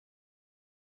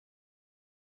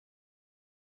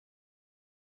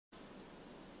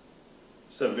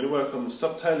So we're going to work on the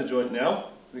subtalar joint now.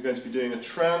 We're going to be doing a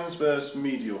transverse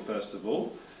medial first of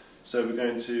all. So we're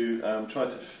going to try to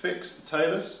fix the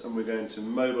talus and we're going to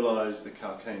mobilise the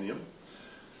calcaneum.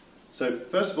 So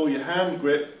first of all, your hand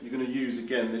grip, you're going to use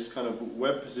again this kind of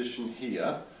web position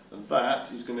here, and that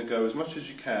is going to go as much as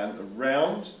you can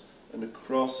around and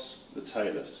across the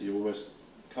talus. So you're almost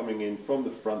coming in from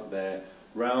the front there,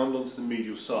 round onto the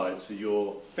medial side, so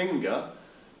your finger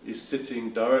is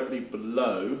sitting directly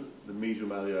below the medial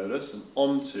malleolus and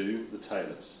onto the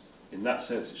talus. In that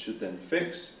sense it should then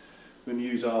fix. We're going to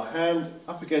use our hand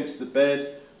up against the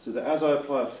bed so that as I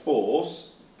apply a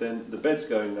force, then the bed's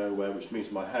going nowhere, which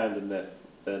means my hand and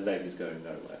their leg is going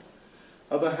nowhere.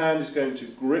 Other hand is going to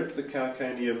grip the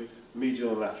calcaneum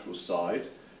medial and lateral side,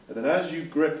 and then as you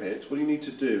grip it, what you need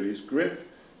to do is grip,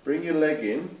 bring your leg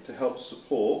in to help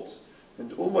support,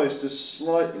 and almost as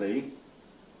slightly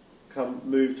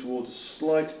move towards a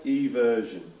slight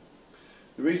eversion.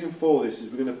 The reason for this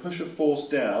is we're going to push a force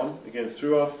down, again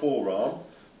through our forearm,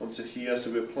 onto here,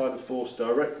 so we apply the force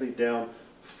directly down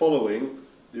following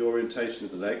the orientation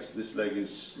of the leg. So this leg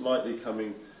is slightly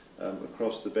coming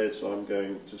across the bed, so I'm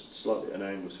going just slightly at an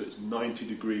angle, so it's 90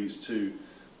 degrees to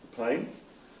the plane.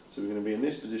 So we're going to be in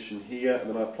this position here, and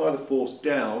then I apply the force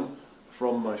down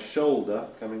from my shoulder,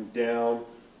 coming down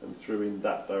and through in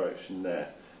that direction there.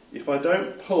 If I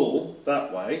don't pull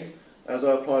that way, as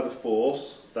I apply the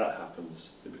force, that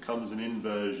happens. It becomes an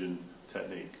inversion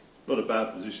technique. Not a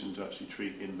bad position to actually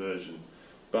treat inversion,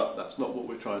 but that's not what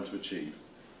we're trying to achieve.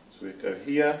 So we go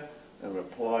here and we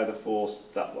apply the force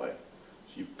that way.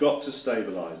 So you've got to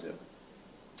stabilise it.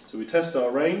 So we test our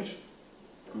range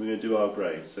and we're going to do our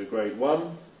grades. So grade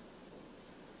 1,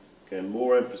 again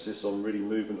more emphasis on really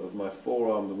movement of my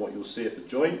forearm than what you'll see at the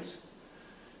joint.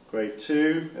 Grade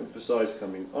 2, emphasise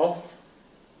coming off.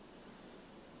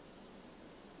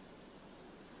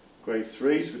 Grade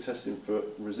 3, so we're testing for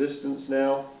resistance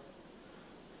now.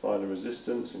 Find a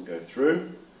resistance and go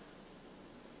through.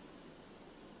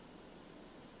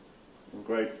 And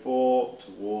grade 4,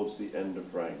 towards the end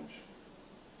of range.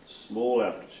 Small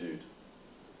amplitude.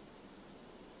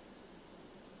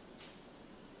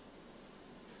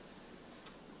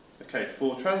 Okay,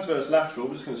 for transverse lateral,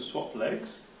 we're just going to swap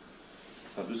legs.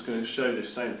 I'm just going to show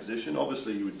this same position.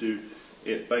 Obviously you would do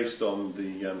it based on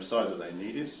the side that they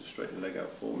needed, so straighten the leg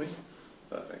out for me.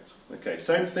 Perfect. Okay,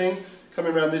 same thing,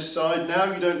 coming around this side.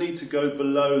 Now you don't need to go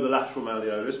below the lateral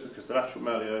malleolus because the lateral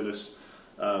malleolus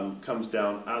comes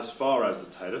down as far as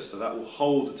the talus, so that will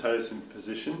hold the talus in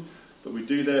position, but we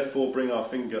do therefore bring our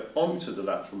finger onto the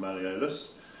lateral malleolus.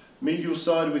 Medial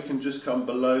side we can just come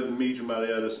below the medial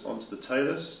malleolus onto the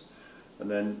talus, and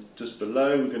then just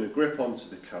below we're going to grip onto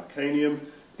the calcaneum,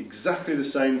 exactly the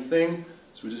same thing,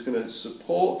 so we're just going to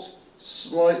support,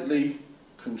 slightly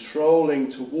controlling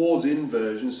towards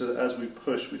inversion so that as we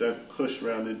push we don't push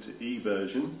around into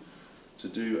eversion to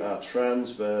do our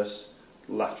transverse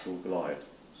lateral glide.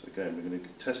 So again we're going to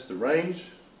test the range,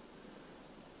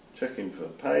 checking for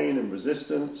pain and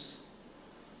resistance,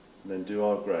 and then do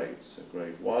our grades. So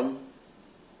grade 1,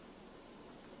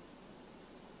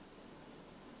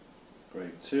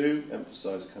 grade 2,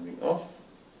 emphasise coming off.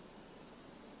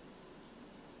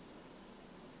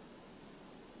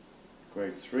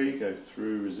 Grade 3, go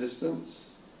through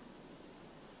resistance.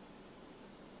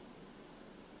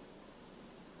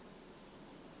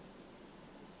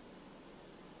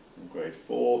 And grade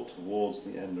 4, towards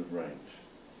the end of range.